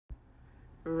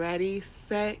Ready,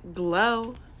 set,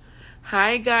 glow.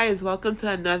 Hi, guys. Welcome to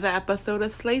another episode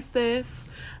of Slay Sis.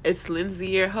 It's Lindsay,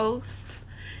 your host.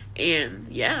 And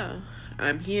yeah,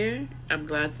 I'm here. I'm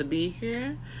glad to be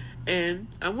here. And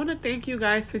I want to thank you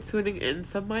guys for tuning in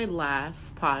to my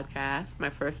last podcast, my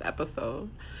first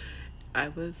episode. I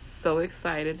was so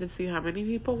excited to see how many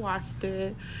people watched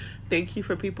it. Thank you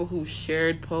for people who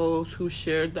shared posts, who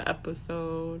shared the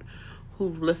episode, who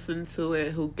listened to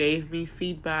it, who gave me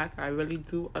feedback. I really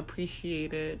do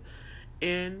appreciate it.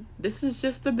 And this is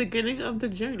just the beginning of the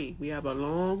journey. We have a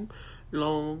long,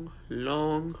 long,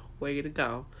 long way to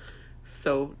go.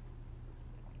 So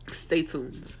stay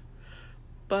tuned.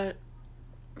 But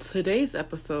today's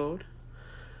episode,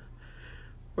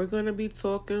 we're going to be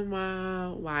talking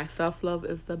about why self-love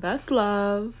is the best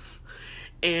love.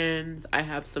 And I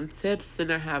have some tips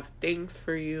and I have things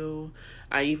for you.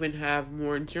 I even have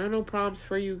more journal prompts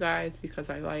for you guys because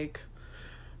I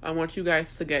want you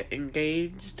guys to get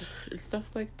engaged and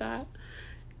stuff like that.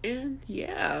 And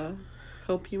yeah,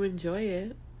 hope you enjoy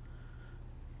it.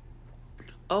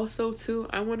 Also, too,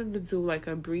 I wanted to do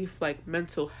a brief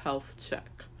mental health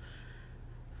check.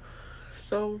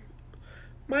 So,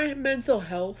 my mental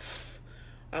health,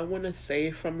 I want to say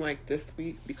from this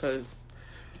week because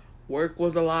work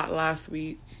was a lot last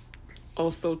week.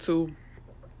 Also, too,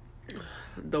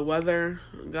 the weather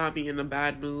got me in a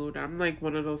bad mood. I'm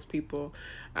one of those people.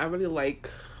 I really like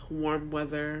warm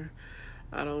weather.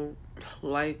 I don't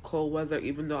like cold weather,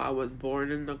 even though I was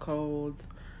born in the cold.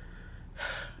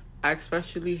 I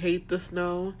especially hate the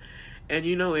snow. And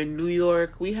in New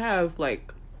York, we have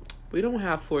we don't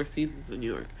have 4 seasons in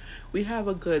New York. We have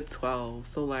a good 12.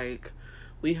 So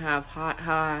we have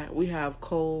hot, we have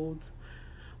cold.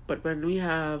 But when we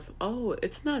have,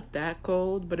 it's not that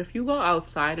cold. But if you go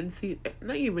outside and see,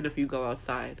 not even if you go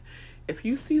outside, if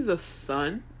you see the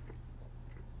sun,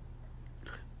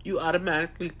 you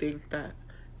automatically think that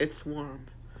it's warm.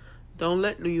 Don't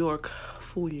let New York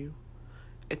fool you.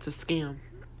 It's a scam.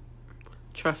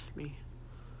 Trust me.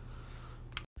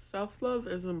 Self-love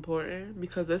is important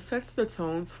because it sets the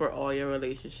tones for all your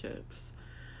relationships.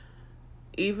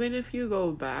 Even if you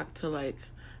go back to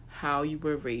how you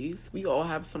were raised, we all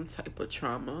have some type of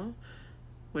trauma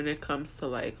when it comes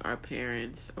to our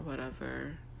parents or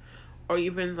whatever, or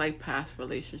even past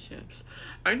relationships.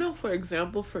 I know, for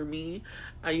example, for me,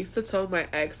 I used to tell my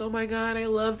ex, "Oh my God, I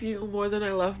love you more than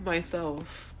I love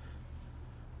myself."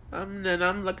 Then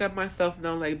I'm looking at myself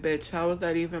now bitch, how is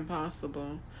that even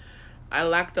possible? I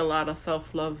lacked a lot of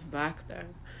self-love back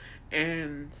then.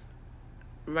 And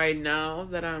right now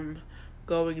that I'm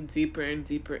going deeper and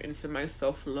deeper into my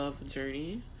self-love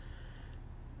journey,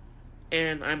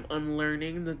 and I'm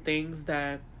unlearning the things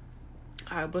that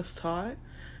I was taught,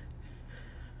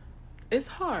 it's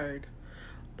hard.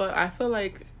 But I feel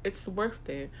it's worth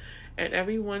it. And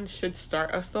everyone should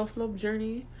start a self-love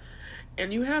journey.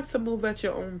 And you have to move at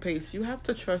your own pace. You have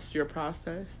to trust your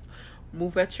process.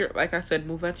 Move at your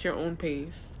own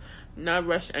pace. Not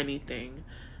rush anything.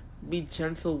 Be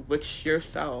gentle with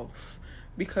yourself.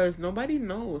 Because nobody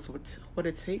knows what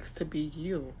it takes to be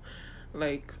you.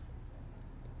 It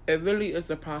really is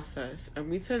a process. And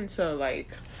we tend to,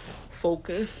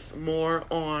 focus more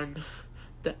on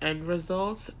the end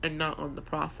results and not on the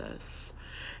process.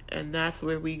 And that's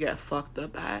where we get fucked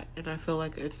up at. And I feel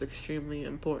it's extremely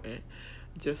important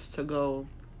just to go.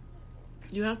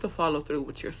 You have to follow through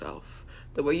with yourself.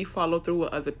 The way you follow through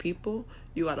with other people,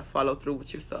 you got to follow through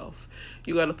with yourself.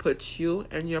 You got to put you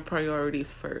and your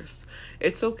priorities first.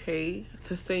 It's okay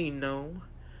to say no.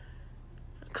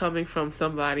 Coming from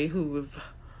somebody who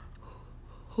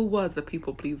was a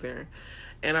people pleaser.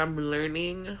 And I'm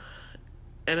learning.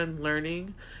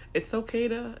 It's okay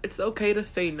to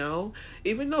say no.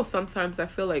 Even though sometimes I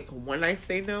feel when I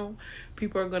say no,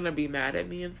 people are going to be mad at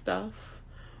me and stuff.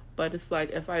 But it's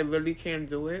if I really can't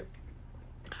do it,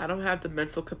 I don't have the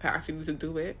mental capacity to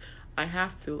do it. I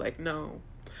have to. No,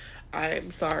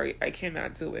 I'm sorry, I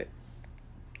cannot do it.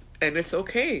 And it's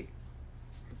okay.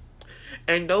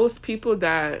 And those people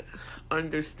that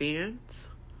understand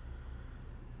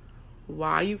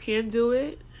why you can't do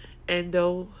it, and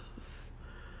those,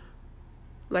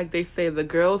 they say, the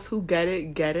girls who get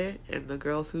it, and the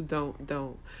girls who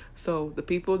don't. So the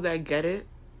people that get it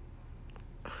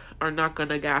are not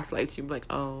gonna gaslight you,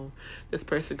 oh, this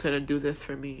person couldn't do this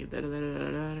for me, da, da, da, da,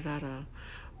 da, da, da.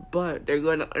 But they're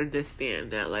gonna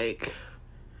understand that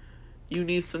you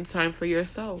need some time for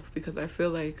yourself, because I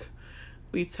feel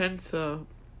we tend to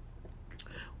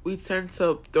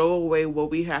throw away what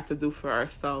we have to do for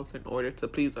ourselves in order to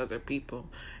please other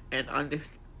people, and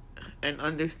and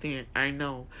understand, I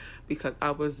know, because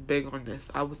I was big on this.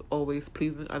 I was always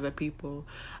pleasing other people.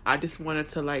 I just wanted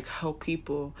to like help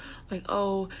people. Like,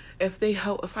 oh,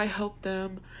 if I help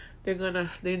them,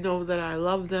 they know that I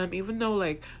love them, even though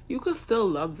like you could still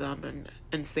love them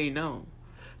and say no.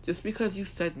 Just because you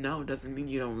said no doesn't mean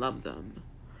you don't love them.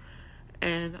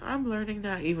 And I'm learning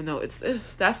that, even though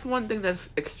that's one thing that's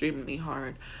extremely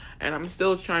hard. And I'm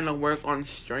still trying to work on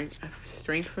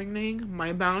strengthening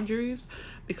my boundaries,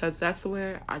 because that's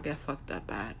where I get fucked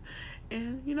up at.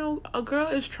 And, a girl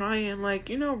is trying. Like,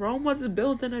 Rome wasn't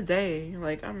built in a day.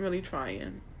 Like, I'm really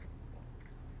trying.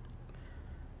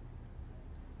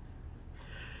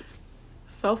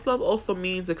 Self-love also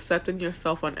means accepting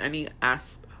yourself on every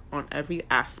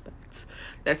aspect.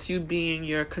 That's you being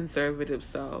your conservative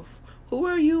self. Who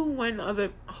are you when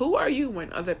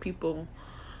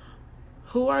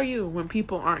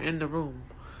people aren't in the room?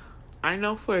 I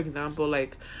know, for example,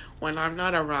 like when I'm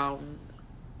not around,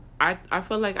 I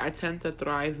feel like I tend to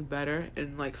thrive better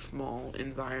in like small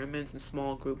environments and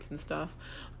small groups and stuff,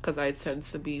 because I tend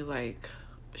to be like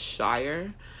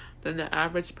shyer than the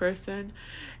average person,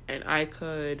 and I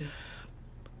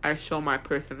show my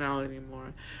personality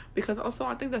more. Because also,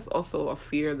 I think that's also a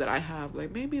fear that I have.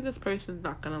 Like, maybe this person's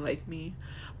not gonna like me.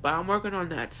 But I'm working on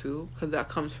that too. Because that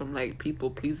comes from, like, people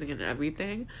pleasing and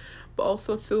everything. But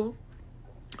also, too,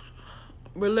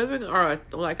 we're living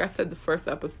like I said the first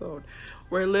episode,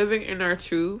 we're living in our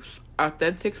true,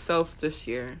 authentic selves this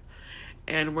year.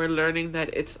 And we're learning that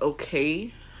it's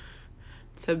okay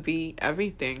to be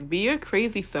everything. Be your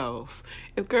crazy self.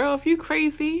 If you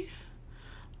crazy,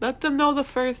 let them know the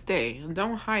first day.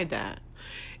 Don't hide that.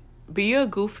 Be your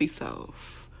goofy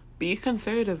self. Be what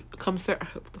the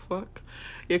fuck?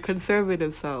 Your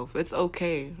conservative self. It's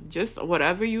okay. Just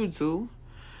whatever you do,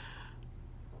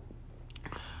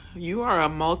 you are a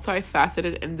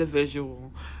multifaceted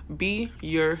individual. Be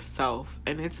yourself,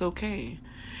 and it's okay.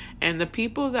 And the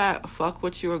people that fuck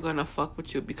with you are gonna fuck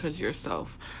with you because you're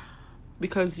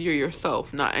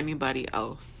yourself, not anybody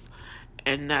else.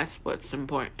 And that's what's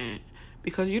important.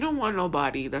 Because you don't want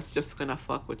nobody that's just gonna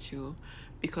fuck with you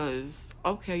because,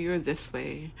 okay, you're this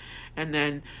way. And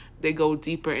then they go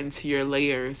deeper into your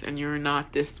layers and you're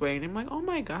not this way. And I'm like, oh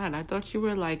my God, I thought you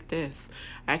were like this.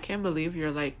 I can't believe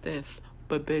you're like this.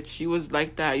 But bitch, you was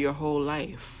like that your whole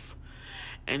life.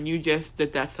 And you just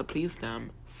did that to please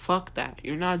them. Fuck that.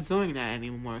 You're not doing that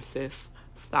anymore, sis.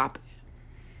 Stop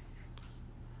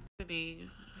it.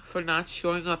 For not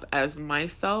showing up as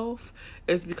myself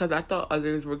is because I thought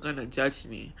others were gonna judge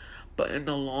me. But in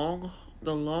the long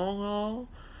haul,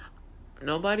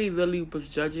 nobody really was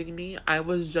judging me.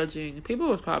 People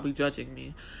was probably judging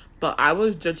me, but I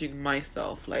was judging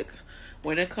myself. Like,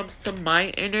 when it comes to my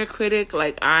inner critic,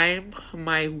 like, I'm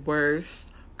my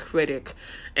worst critic,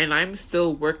 and I'm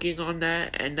still working on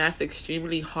that, and that's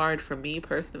extremely hard for me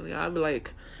personally. I'm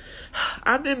like,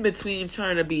 I'm in between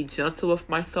trying to be gentle with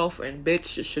myself and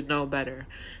bitch should know better.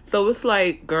 So it's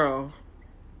like, girl,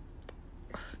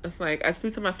 it's like I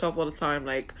speak to myself all the time,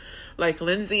 like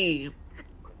Lindsay,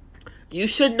 you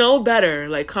should know better.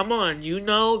 Like, come on, you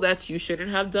know that you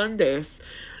shouldn't have done this.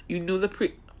 You knew the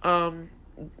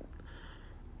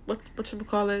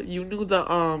you knew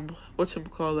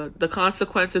the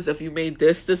consequences if you made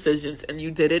this decisions, and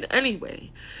you did it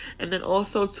anyway. And then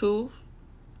also too,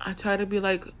 I try to be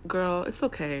like, girl, it's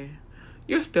okay.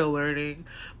 You're still learning.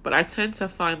 But I tend to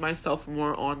find myself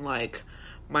more on, like,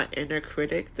 my inner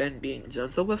critic than being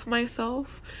gentle with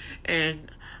myself.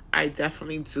 And I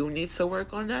definitely do need to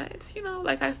work on that. It's,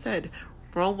 like I said,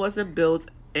 Rome wasn't built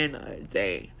in a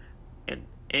day.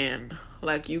 And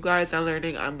like you guys are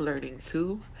learning, I'm learning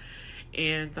too.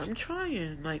 And I'm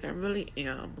trying. Like, I really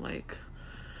am. Like,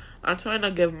 I'm trying to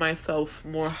give myself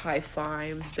more high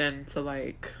fives than to,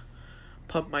 like,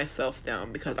 put myself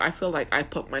down, because I feel like I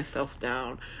put myself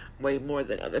down way more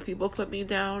than other people put me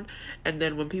down. And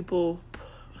then when people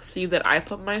see that I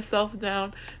put myself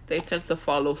down, they tend to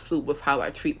follow suit with how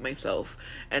I treat myself.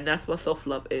 And that's what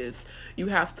self-love is. You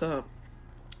have to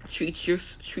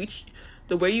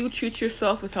the way you treat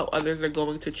yourself is how others are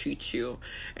going to treat you.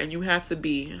 And you have to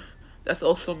be, that's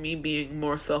also me being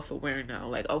more self-aware now.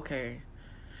 Like, okay,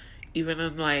 even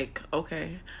in like,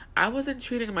 okay, I wasn't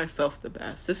treating myself the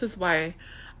best. This is why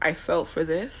I felt for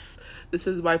this. This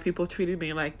is why people treated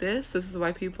me like this. This is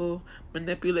why people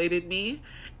manipulated me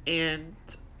and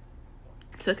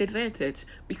took advantage,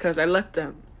 because I let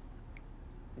them.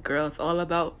 Girl, it's all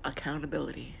about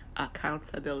accountability.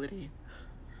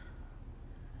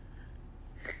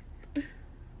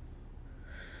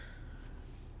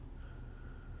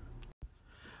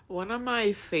 One of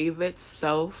my favorite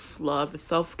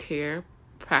self-care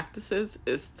practices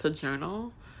is to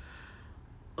journal.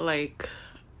 Like,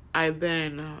 I've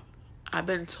been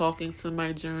talking to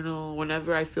my journal.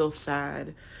 Whenever I feel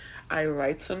sad, I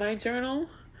write to my journal.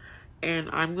 And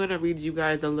I'm going to read you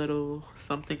guys a little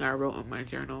something I wrote in my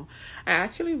journal. I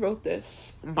actually wrote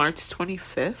this March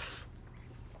 25th,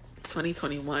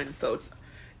 2021. So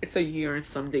it's a year and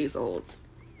some days old.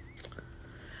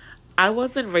 I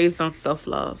wasn't raised on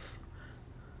self-love.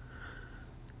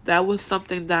 That was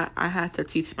something that I had to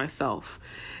teach myself.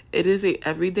 It is a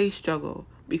everyday struggle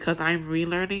because I'm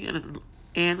relearning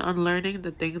and unlearning the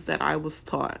things that I was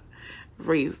taught,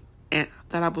 raised on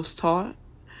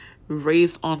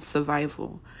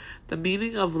survival. The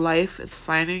meaning of life is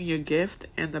finding your gift,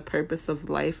 and the purpose of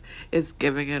life is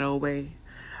giving it away.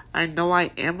 I know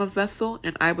I am a vessel,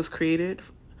 and I was created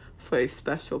for a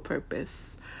special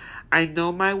purpose. I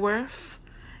know my worth,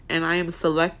 and I am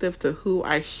selective to who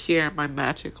I share my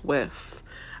magic with.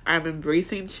 I'm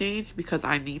embracing change because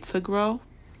I need to grow.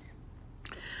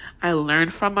 I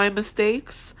learn from my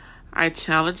mistakes. I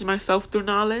challenge myself through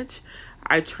knowledge.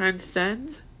 I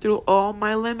transcend through all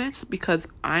my limits because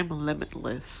I'm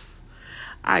limitless.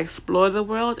 I explore the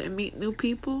world and meet new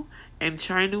people and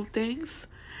try new things.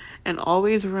 And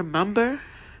always remember,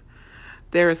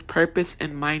 there is purpose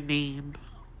in my name.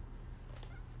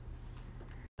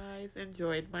 Guys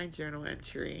enjoyed my journal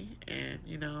entry, and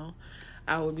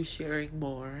I will be sharing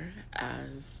more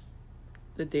as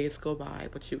the days go by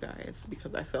with you guys,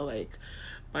 because I feel like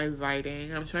my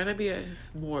writing, I'm trying to be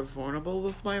more vulnerable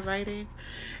with my writing,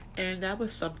 and that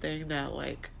was something that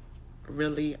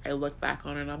really I look back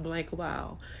on and I'm like,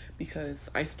 wow,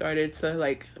 because I started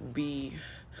to be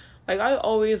I've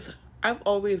always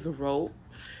wrote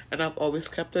and I've always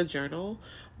kept a journal,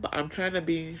 but I'm trying to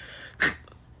be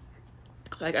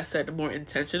like I said, more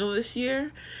intentional this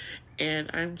year, and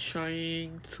I'm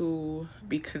trying to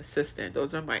be consistent.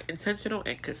 Those are my intentional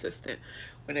and consistent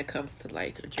when it comes to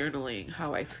journaling,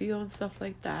 how I feel and stuff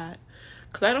like that.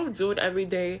 Because I don't do it every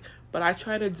day, but I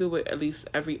try to do it at least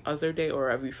every other day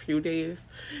or every few days.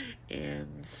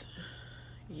 And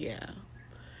yeah.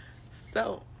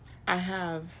 So I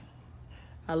have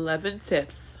 11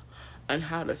 tips on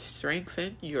how to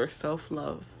strengthen your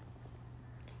self-love.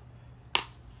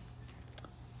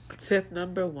 Tip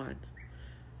number 1.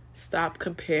 Stop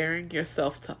comparing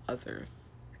yourself to others.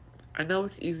 I know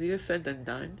it's easier said than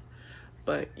done,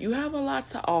 but you have a lot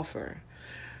to offer.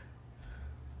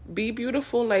 Be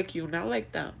beautiful like you, not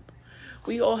like them.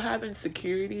 We all have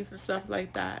insecurities and stuff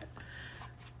like that.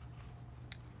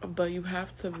 But you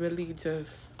have to really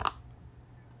just,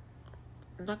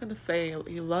 I'm not going to say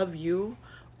you love you.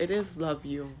 It is love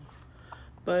you.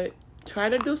 But try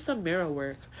to do some mirror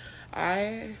work.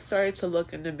 I started to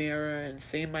look in the mirror and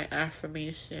say my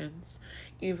affirmations,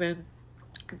 even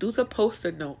do the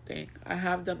post-it note thing. I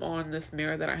have them on this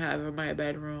mirror that I have in my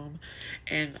bedroom,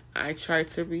 and I try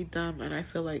to read them, and I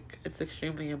feel like it's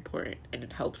extremely important, and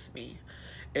it helps me.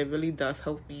 It really does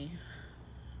help me.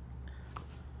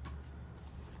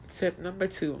 Tip number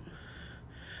 2.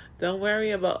 Don't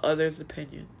worry about others'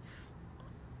 opinions.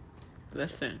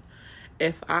 Listen,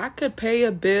 if I could pay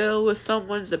a bill with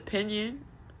someone's opinion,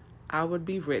 I would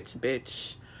be rich,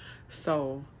 bitch.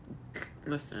 So,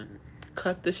 listen,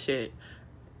 cut the shit.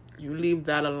 You leave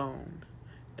that alone.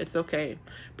 It's okay.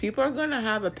 People are gonna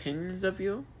have opinions of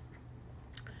you,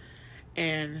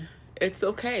 and it's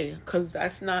okay, because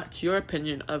that's not your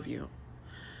opinion of you.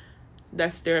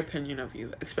 That's their opinion of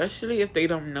you. Especially if they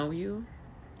don't know you.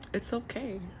 It's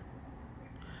okay,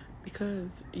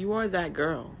 because you are that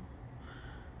girl.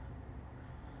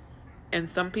 And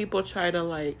some people try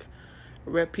to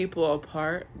rip people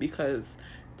apart because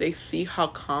they see how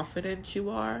confident you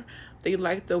are. They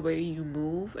like the way you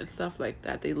move and stuff like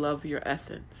that. They love your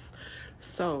essence.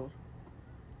 So,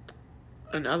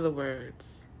 in other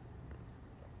words,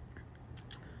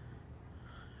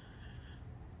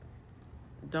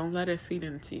 don't let it feed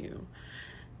into you.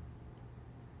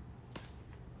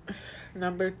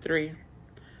 Number 3,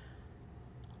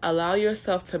 allow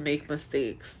yourself to make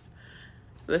mistakes.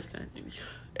 Listen,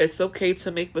 it's okay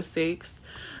to make mistakes.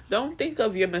 Don't think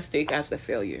of your mistake as a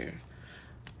failure.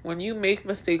 When you make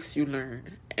mistakes, you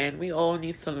learn. And we all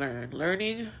need to learn.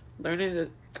 Learning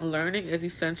is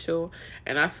essential.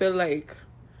 And I feel like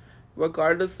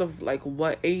regardless of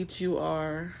what age you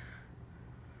are,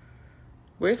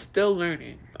 we're still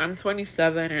learning. I'm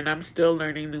 27 and I'm still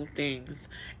learning new things.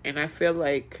 And I feel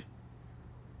like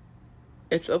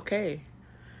it's okay.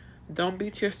 Don't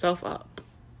beat yourself up.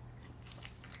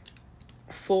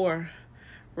 4,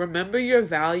 remember your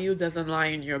value doesn't lie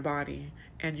in your body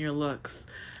and your looks.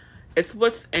 It's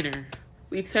what's inner.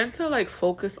 we tend to like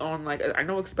focus on like, I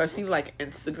know especially like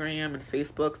Instagram and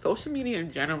Facebook, social media in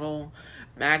general,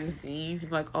 magazines.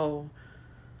 You're like, oh,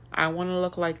 I want to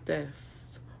look like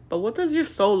this. But what does your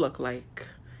soul look like?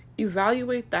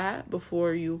 Evaluate that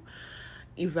before you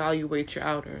evaluate your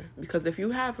outer. Because if you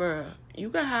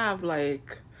could have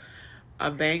like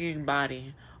a banging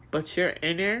body, but your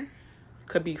inner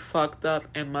could be fucked up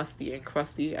and musty and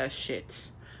crusty as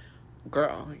shit.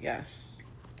 Girl, yes.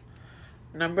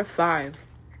 Number 5,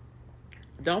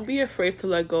 don't be afraid to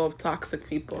let go of toxic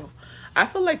people. I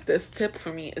feel like this tip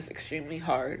for me is extremely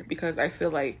hard because I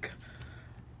feel like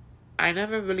I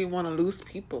never really want to lose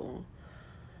people.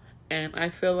 And I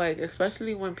feel like,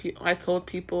 especially when I told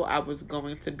people I was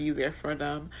going to be there for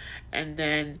them, and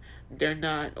then they're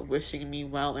not wishing me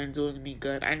well and doing me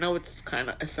good. I know it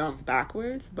sounds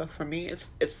backwards, but for me,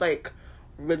 it's like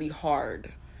really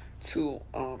hard to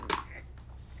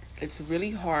it's really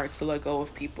hard to let go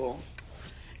of people,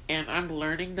 and I'm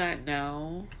learning that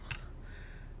now.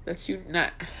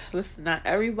 That not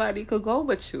everybody could go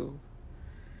with you,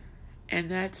 and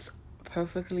that's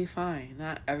perfectly fine.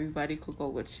 Not everybody could go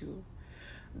with you.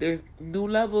 There's new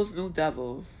levels, new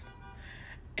devils.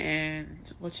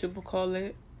 And what you call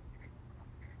it?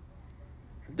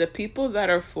 The people that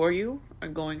are for you are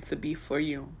going to be for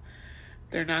you.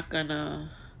 They're not gonna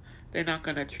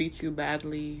treat you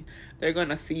badly. They're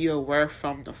gonna see your worth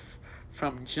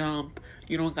from jump.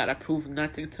 You don't gotta prove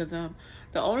nothing to them.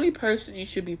 The only person you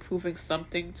should be proving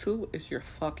something to is your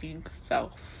fucking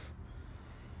self.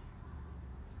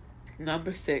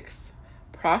 Number 6,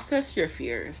 process your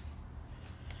fears.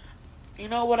 You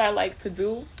know what I like to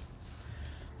do?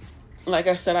 Like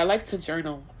I said, I like to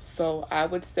journal. So I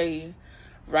would say,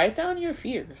 write down your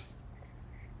fears.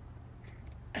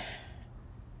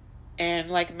 And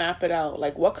like map it out.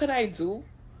 Like, what could I do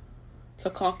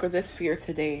to conquer this fear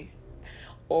today?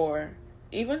 Or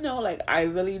even though like I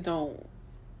really don't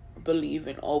believe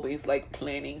in always like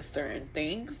planning certain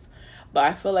things, but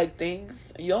I feel like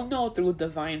things, you'll know through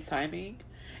divine timing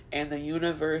and the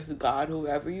universe, God,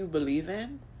 whoever you believe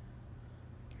in,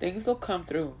 things will come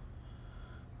through.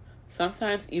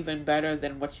 Sometimes even better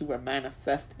than what you were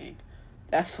manifesting.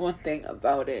 That's one thing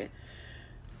about it.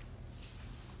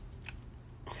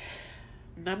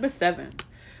 Number 7,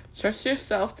 trust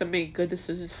yourself to make good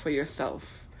decisions for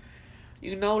yourself.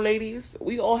 You know, ladies,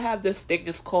 we all have this thing,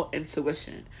 it's called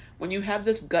intuition. When you have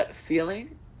this gut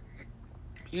feeling,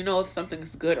 you know if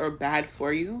something's good or bad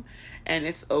for you, and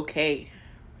it's okay.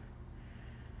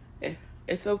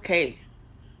 It's okay.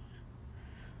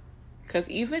 Because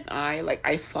even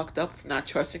I fucked up not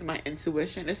trusting my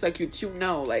intuition. It's like you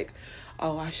know, like,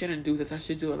 oh, I shouldn't do this. I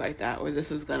should do it like that, or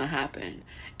this is gonna happen.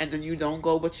 And then you don't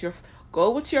go with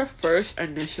your first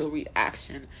initial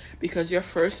reaction, because your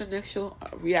first initial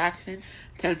reaction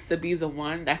tends to be the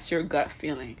one that's your gut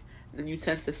feeling. Then you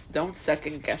tend to don't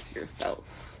second guess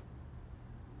yourself.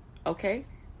 Okay?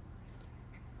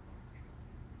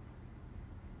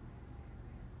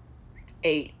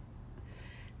 8,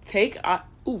 take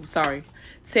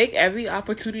every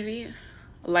opportunity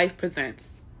life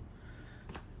presents.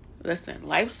 Listen,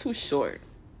 life's too short.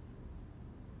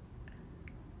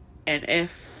 And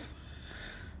if,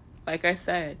 like I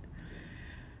said,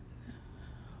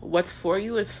 what's for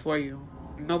you is for you.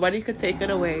 Nobody could take it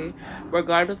away,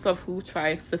 regardless of who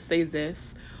tries to say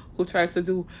this, who tries to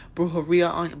do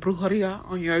brujeria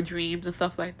on your dreams and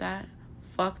stuff like that.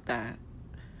 Fuck that.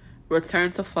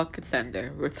 Return to fucking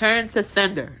sender. Return to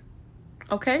sender.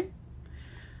 Okay?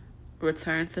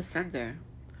 Return to sender.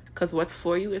 Because what's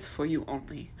for you is for you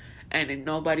only. And then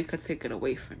nobody could take it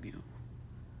away from you.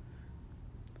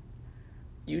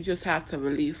 You just have to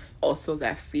release also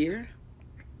that fear.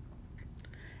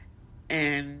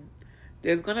 And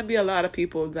there's going to be a lot of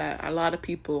people,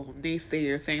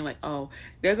 naysayers, saying like, oh,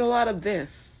 there's a lot of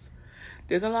this.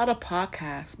 There's a lot of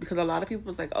podcasts. Because a lot of people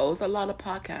was like, oh, it's a lot of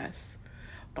podcasts.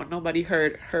 But nobody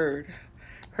heard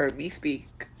me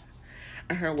speak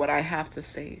and heard what I have to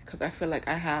say. Because I feel like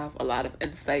I have a lot of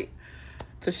insight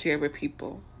to share with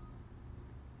people.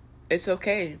 It's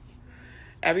okay.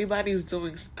 Everybody's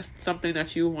doing something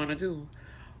that you want to do.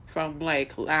 From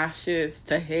like lashes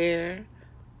to hair.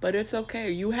 But it's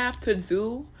okay. You have to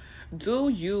do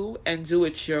you and do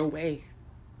it your way.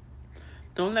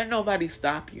 Don't let nobody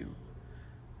stop you.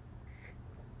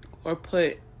 Or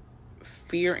put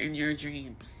fear in your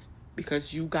dreams.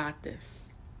 Because you got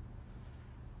this.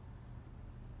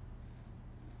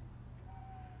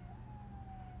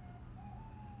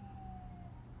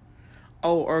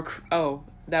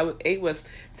 That was 8 was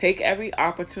take every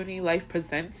opportunity life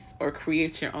presents or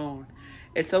create your own.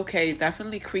 It's okay.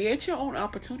 Definitely create your own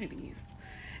opportunities.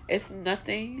 It's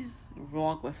nothing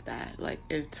wrong with that. Like,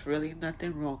 it's really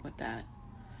nothing wrong with that.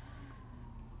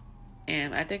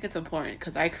 And I think it's important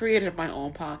because I created my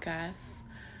own podcast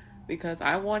because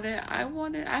I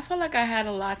felt like I had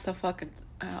a lot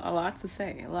to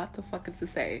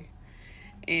say.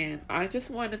 And I just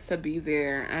wanted to be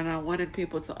there, and I wanted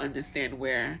people to understand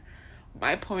where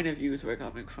my point of views were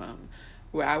coming from,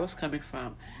 where I was coming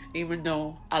from, even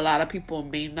though a lot of people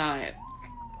may not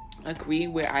agree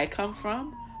where I come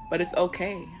from, but it's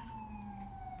okay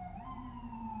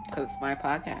because it's my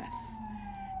podcast,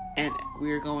 and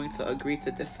we're going to agree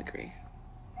to disagree.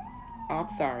 I'm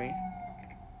sorry.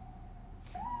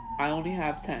 I only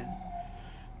have 10.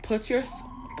 Put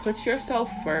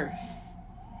yourself first.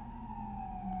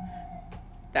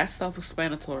 That's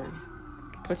self-explanatory.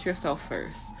 Put yourself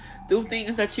first. Do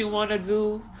things that you want to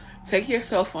do. Take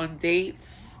yourself on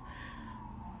dates.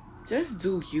 Just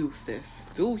do you, sis.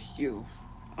 Do you.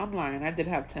 I'm lying. I did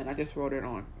have 10. I just wrote it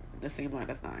on the same line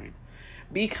as 9.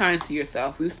 Be kind to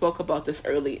yourself. We spoke about this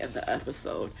early in the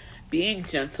episode. Being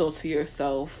gentle to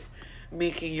yourself.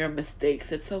 Making your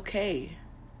mistakes. It's okay.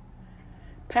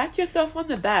 Pat yourself on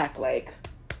the back. Like,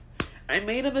 I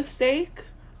made a mistake.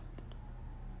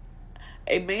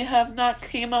 It may have not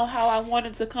came out how I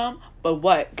wanted to come, but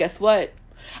what? Guess what?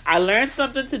 I learned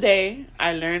something today.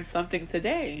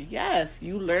 Yes,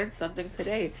 you learned something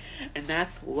today. And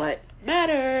that's what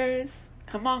matters.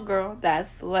 Come on, girl.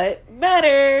 That's what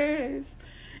matters.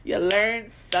 You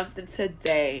learned something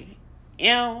today.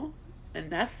 And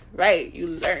that's right. You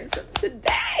learned something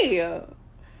today.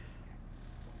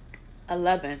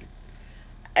 11.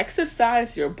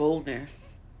 Exercise your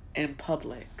boldness in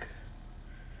public.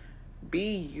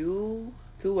 Be you.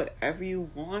 Do whatever you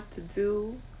want to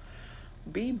do.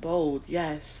 Be bold.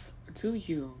 Yes. Do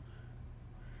you.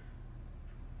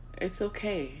 It's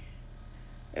okay.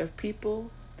 If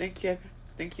people think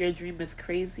your dream is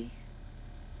crazy,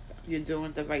 you're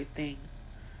doing the right thing.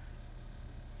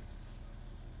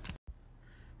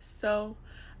 So,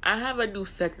 I have a new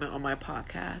segment on my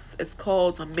podcast. It's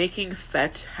called Making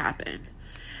Fetch Happen.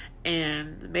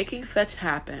 And Making Fetch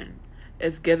Happen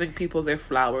is giving people their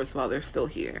flowers while they're still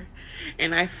here.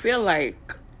 And I feel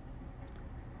like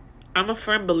I'm a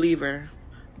firm believer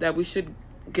that we should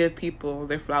give people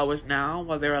their flowers now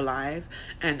while they're alive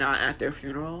and not at their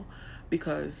funeral.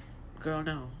 Because, girl,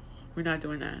 no, we're not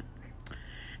doing that.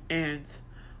 And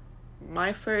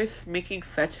my first Making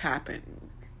Fetch Happen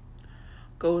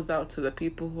goes out to the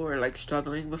people who are like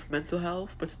struggling with mental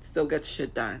health but still get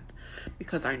shit done.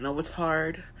 Because I know it's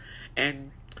hard, and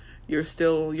you're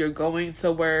going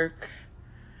to work,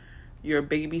 you're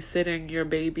babysitting your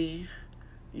baby,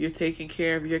 you're taking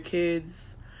care of your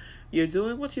kids, you're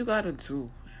doing what you gotta do.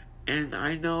 And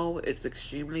I know it's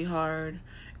extremely hard,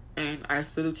 and I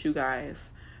salute you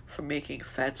guys for making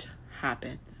Fetch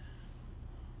happen.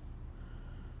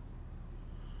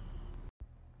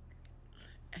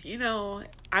 You know,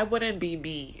 I wouldn't be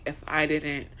me if I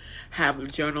didn't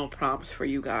have journal prompts for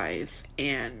you guys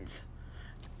and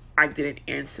I didn't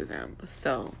answer them.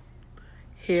 So,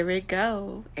 here we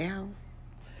go. Ow.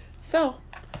 So,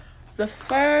 the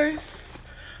first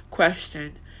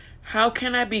question, how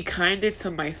can I be kinder to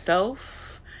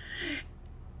myself?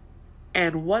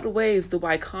 And what ways do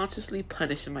I consciously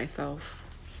punish myself?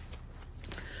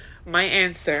 My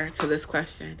answer to this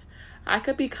question, I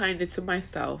could be kinder to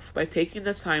myself by taking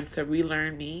the time to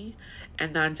relearn me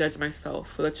and not judge myself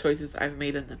for the choices I've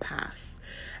made in the past.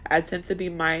 I tend to be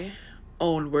my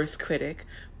own worst critic,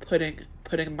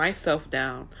 putting myself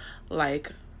down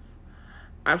like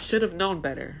I should have known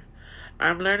better.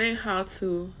 I'm learning how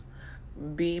to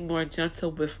be more gentle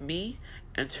with me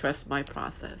and trust my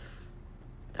process.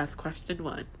 That's question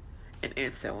 1 and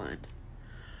answer 1.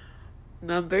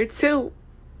 Number 2,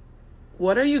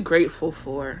 what are you grateful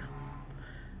for?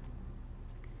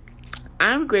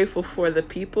 I'm grateful for the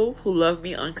people who love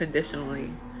me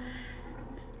unconditionally,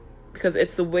 because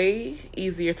it's way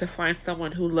easier to find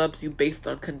someone who loves you based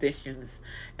on conditions,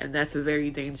 and that's very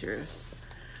dangerous.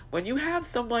 When you have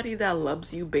somebody that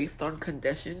loves you based on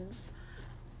conditions,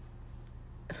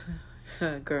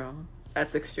 girl,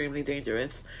 that's extremely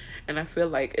dangerous. And I feel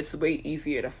like it's way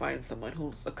easier to find someone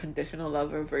who's a conditional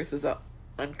lover versus a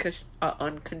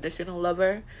unconditional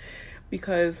lover,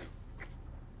 because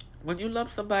when you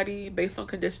love somebody based on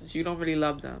conditions, you don't really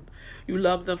love them. You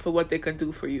love them for what they can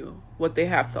do for you, what they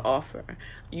have to offer.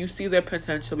 You see their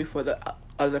potential before the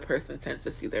other person tends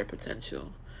to see their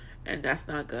potential. And that's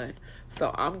not good.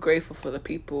 So I'm grateful for the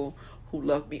people who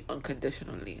love me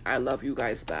unconditionally. I love you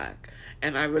guys back.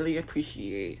 And I really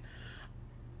appreciate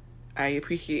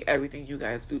everything you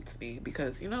guys do to me.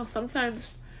 Because, you know,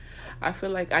 sometimes I feel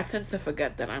like I tend to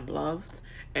forget that I'm loved,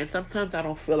 and sometimes I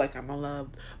don't feel like I'm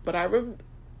loved. But I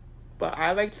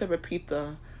like to repeat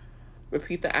the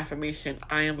affirmation: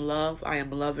 I am loved, I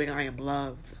am loving, I am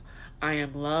loved. I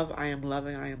am loved, I am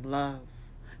loving, I am loved.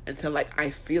 Until like I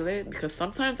feel it, because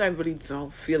sometimes I really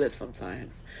don't feel it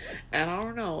sometimes. And I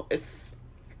don't know, it's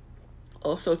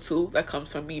also too that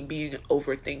comes from me being an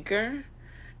overthinker,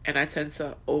 and I tend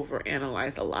to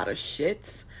overanalyze a lot of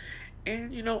shit.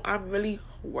 And I'm really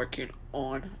working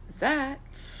on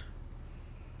that.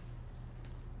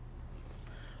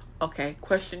 Okay,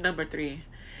 question number 3.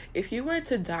 If you were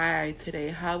to die today,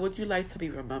 how would you like to be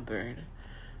remembered?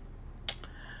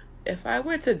 If I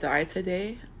were to die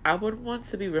today, I would want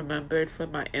to be remembered for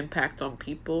my impact on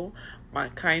people, my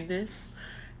kindness,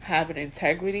 having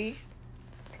integrity,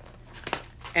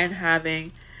 and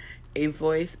having a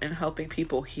voice in helping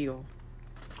people heal.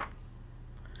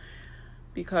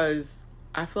 Because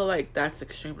I feel like that's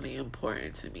extremely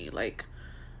important to me. Like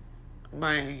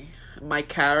my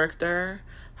character,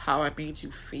 how I made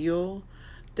you feel,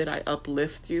 did I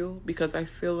uplift you? Because I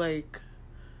feel like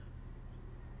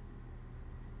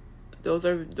those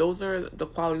are the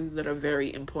qualities that are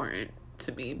very important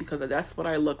to me, because that's what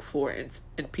I look for in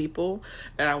people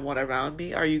that I want around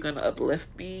me. Are you going to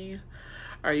uplift me?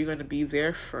 Are you going to be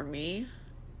there for me?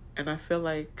 And I feel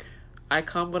like I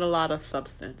come with a lot of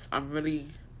substance. I'm really,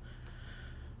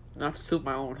 not to toot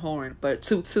my own horn, but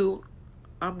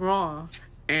I'm raw.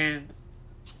 And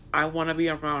I want to be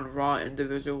around raw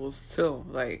individuals too.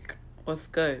 Like, what's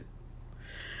good?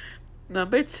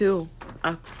 Number 2.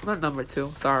 Not number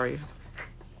 2, sorry.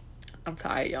 I'm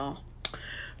tired, y'all.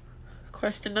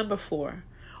 Question number 4.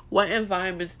 What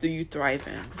environments do you thrive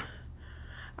in?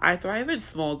 I thrive in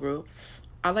small groups.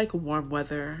 I like warm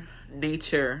weather,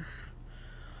 nature.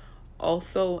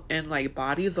 Also in like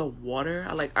bodies of water.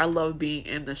 I love being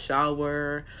in the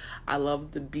shower. I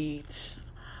love the beach.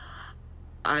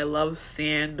 I love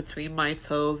sand between my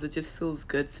toes. It just feels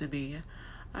good to me.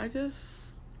 I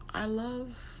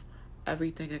love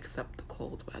everything except the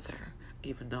cold weather,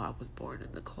 even though I was born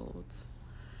in the cold.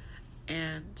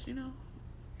 And,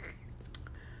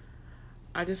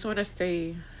 I just want to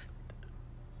say,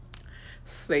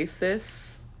 Slay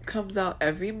Sis comes out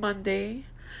every Monday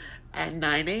at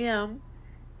 9 a.m.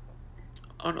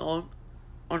 on all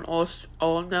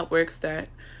networks that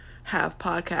have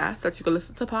podcasts, that you can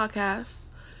listen to podcasts.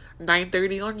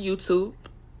 9:30 on YouTube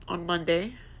on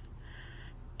Monday.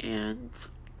 And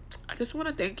I just want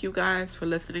to thank you guys for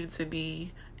listening to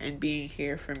me and being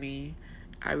here for me.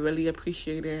 I really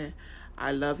appreciate it.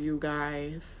 I love you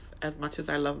guys as much as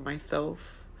I love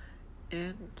myself.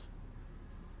 And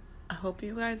I hope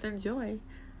you guys enjoy.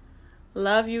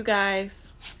 Love you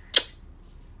guys.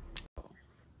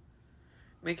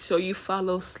 Make sure you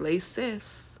follow Slay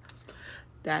Sis.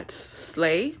 That's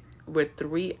Slay with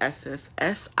 3 S's.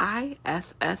 SISSS.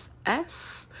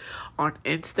 On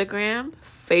Instagram,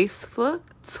 Facebook,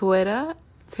 Twitter,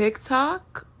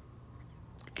 TikTok.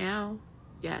 And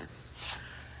yes,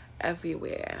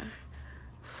 everywhere.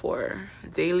 For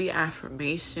daily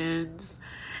affirmations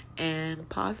and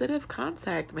positive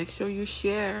contact. Make sure you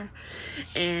share.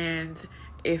 And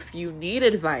if you need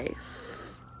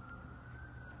advice,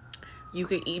 you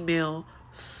can email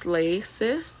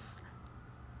SlaySis.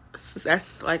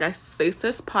 That's like I say,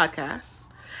 sis podcast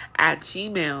at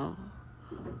gmail.com.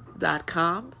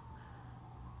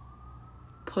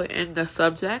 Put in the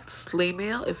subject Slay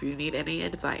Mail if you need any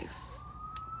advice.